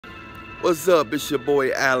What's up? It's your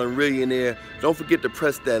boy Allan Reallionaire. Don't forget to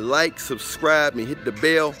press that like, subscribe, and hit the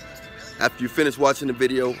bell after you finish watching the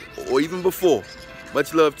video or even before.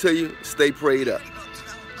 Much love to you. Stay prayed up.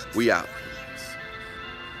 We out.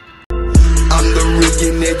 I'm the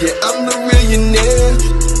Reallionaire, yeah, I'm the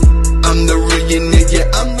Reallionaire. I'm the Reallionaire,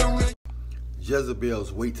 yeah, I'm the Reallionaire.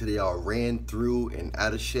 Jezabels wait till they all ran through and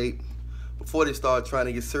out of shape before they start trying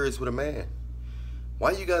to get serious with a man.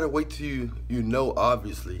 Why you gotta wait till you know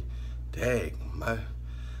obviously, dang,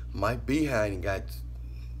 my behind got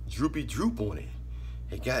droopy droop on it.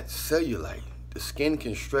 It got cellulite. The skin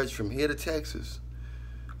can stretch from here to Texas.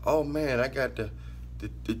 Oh man, I got the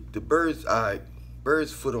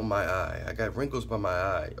bird's foot on my eye. I got wrinkles by my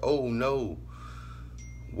eye. Oh no.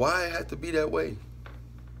 Why it have to be that way?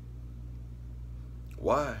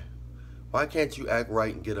 Why? Why can't you act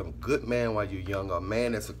right and get a good man while you're young, a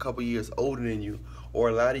man that's a couple years older than you or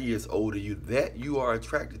a lot of years older than you that you are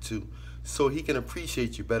attracted to, so he can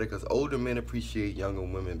appreciate you better, because older men appreciate younger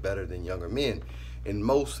women better than younger men in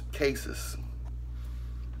most cases.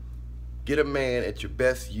 Get a man at your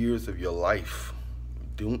best years of your life.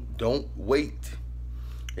 Don't wait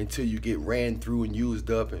until you get ran through and used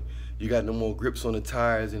up and you got no more grips on the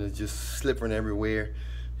tires and it's just slipping everywhere.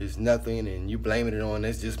 It's nothing and you blaming it on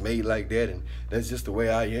that's just made like that and that's just the way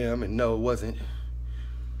I am. And no, it wasn't.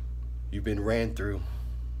 You've been ran through.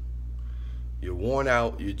 You're worn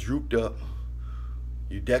out. You're drooped up.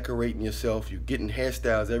 You're decorating yourself. You're getting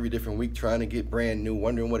hairstyles every different week trying to get brand new,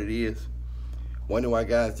 wondering what it is. Wondering why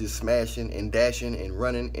guys just smashing and dashing and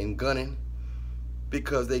running and gunning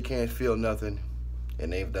because they can't feel nothing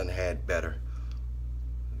and they've done had better.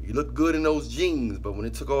 You look good in those jeans, but when they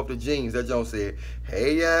took off the jeans, that Jones said,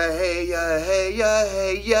 hey ya, hey ya, hey ya,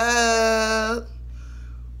 hey ya.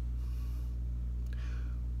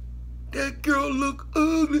 That girl look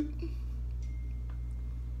ugly.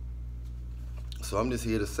 So I'm just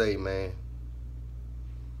here to say, man,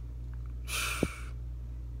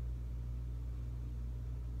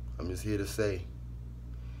 I'm just here to say,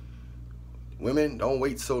 women, don't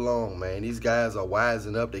wait so long, man. These guys are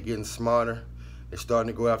wising up. They're getting smarter. They're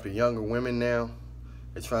starting to go after younger women now.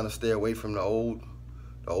 They're trying to stay away from the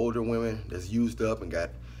older women that's used up and they're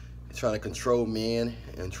trying to control men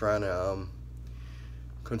and trying to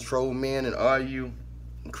control men and argue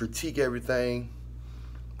and critique everything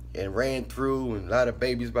and ran through and a lot of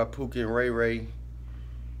babies by Pookie Ray Ray.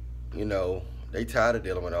 You know, they tired of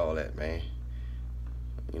dealing with all that, man.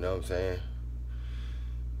 You know what I'm saying?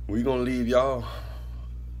 We gonna leave y'all.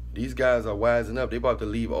 These guys are wising up. They about to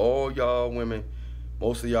leave all y'all women.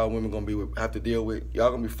 Most of y'all women gonna have to deal with. Y'all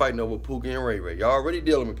gonna be fighting over Pookie and Ray Ray. Y'all already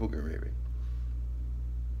dealing with Pookie and Ray Ray.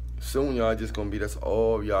 Soon y'all just gonna be. That's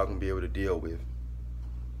all y'all gonna be able to deal with.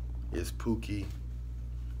 Is Pookie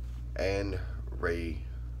and Ray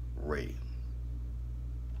Ray.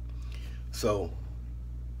 So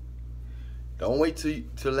don't wait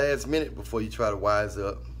till last minute before you try to wise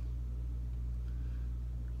up.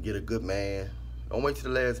 Get a good man. Don't wait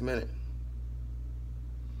till the last minute.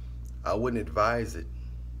 I wouldn't advise it.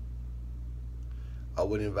 I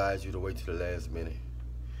wouldn't advise you to wait till the last minute.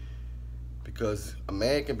 Because a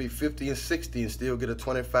man can be 50 and 60 and still get a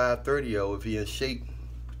 25, 30-year-old if he in shape.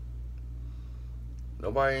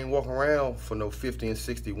 Nobody ain't walking around for no 50 and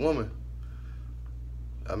 60 woman.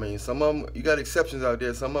 I mean, some of them, you got exceptions out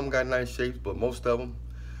there. Some of them got nice shapes, but most of them,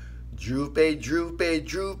 droopy, droopy,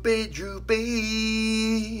 droopy, droopy.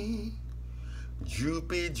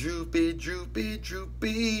 Droopy, droopy, droopy,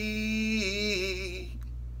 droopy.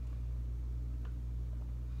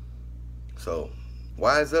 So,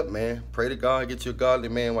 wise up, man. Pray to God, get you a godly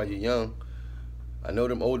man while you're young. I know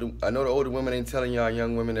the older women ain't telling y'all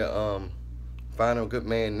young women to find a good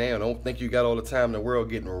man now. Don't think you got all the time in the world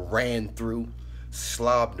getting ran through,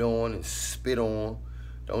 slobbed on, and spit on.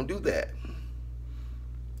 Don't do that.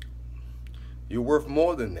 You're worth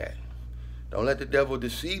more than that. Don't let the devil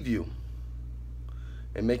deceive you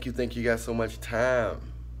and make you think you got so much time.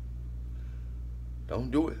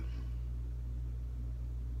 Don't do it.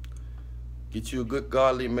 Get you a good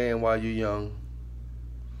godly man while you're young.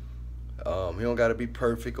 He don't got to be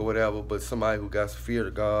perfect or whatever, but somebody who got fear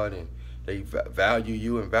of God and they value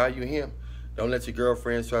you and value him. Don't let your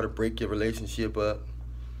girlfriends try to break your relationship up.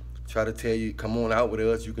 Try to tell you, come on out with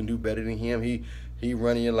us, you can do better than him. He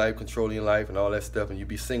running your life, controlling your life and all that stuff, and you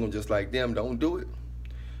be single just like them. Don't do it.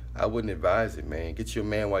 I wouldn't advise it, man. Get you a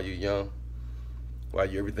man while you're young, while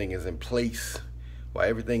everything is in place, while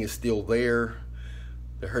everything is still there.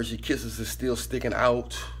 The Hershey Kisses is still sticking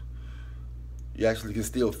out. You actually can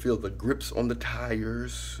still feel the grips on the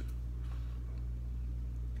tires.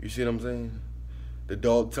 You see what I'm saying? The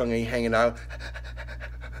dog tongue ain't hanging out.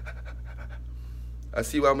 I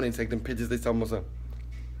see why when they take them pictures, they talking about something.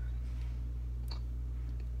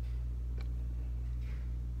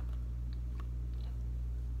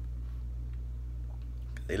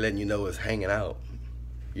 They letting you know it's hanging out.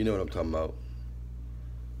 You know what I'm talking about.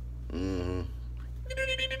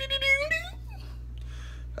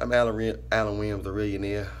 I'm Allan Williams, the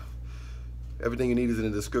Reallionaire. Everything you need is in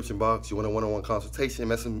the description box. You want a one-on-one consultation,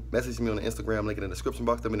 message me on the Instagram link in the description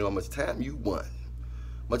box. Let me know how much time you want.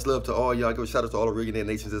 Much love to all y'all. Give a shout out to all the Reallionaire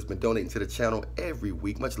Nations that's been donating to the channel every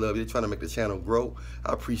week. Much love. You're trying to make the channel grow.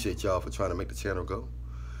 I appreciate y'all for trying to make the channel go.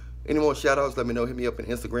 Any more shout outs, let me know. Hit me up in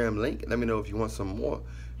Instagram link. Let me know if you want some more.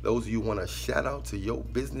 Those of you want a shout out to your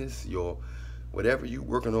business, your whatever you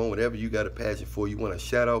working on, whatever you got a passion for, you want a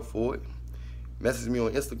shout out for it. Message me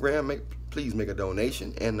on Instagram. Please make a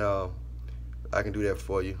donation, and I can do that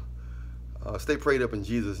for you. Stay prayed up in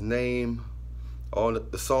Jesus' name. All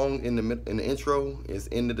the song in the intro is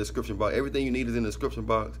in the description box. Everything you need is in the description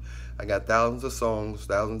box. I got thousands of songs,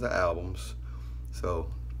 thousands of albums.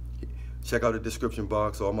 So check out the description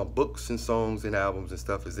box. All my books and songs and albums and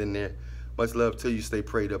stuff is in there. Much love to you. Stay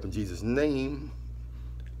prayed up in Jesus' name.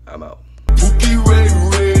 I'm out. Pookie Ray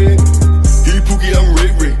Ray. He Pookie, I'm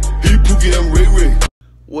Ray Ray. He Pookie, I'm Ray Ray.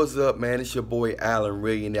 What's up, man? It's your boy Allan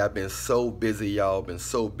Reallionaire. I've been so busy, y'all. Been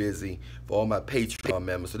so busy for all my Patreon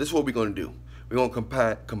members. So this is what we're going to do. We're going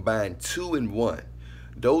to combine 2 in 1.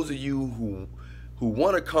 Those of you who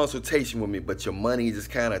want a consultation with me, but your money is just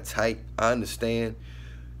kind of tight, I understand.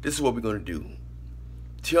 This is what we're going to do.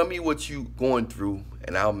 Tell me what you're going through,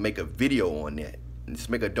 and I'll make a video on that. And just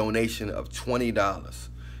make a donation of $20.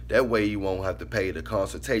 That way you won't have to pay the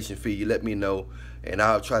consultation fee. You let me know, and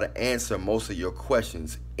I'll try to answer most of your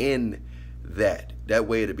questions in that. That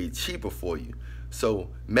way it'll be cheaper for you. So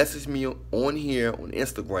message me on here on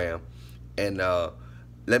Instagram, and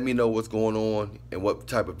let me know what's going on and what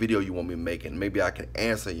type of video you want me making. Maybe I can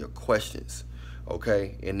answer your questions,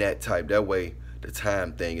 okay, in that type. That way the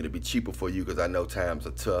time thing, it'll be cheaper for you, because I know times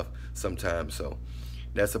are tough sometimes. So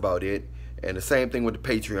that's about it. And the same thing with the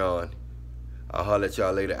Patreon. I'll holler at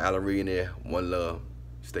y'all later. Allan Reallionaire, one love.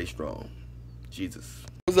 Stay strong. Jesus.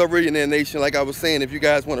 What's up, Reallionaire Nation? Like I was saying, if you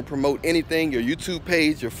guys want to promote anything, your YouTube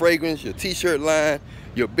page, your fragrance, your t-shirt line,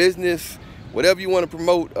 your business, whatever you want to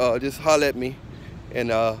promote, just holler at me and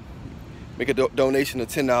make a donation of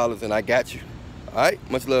 $10, and I got you. All right?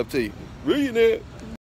 Much love to you. Reallionaire.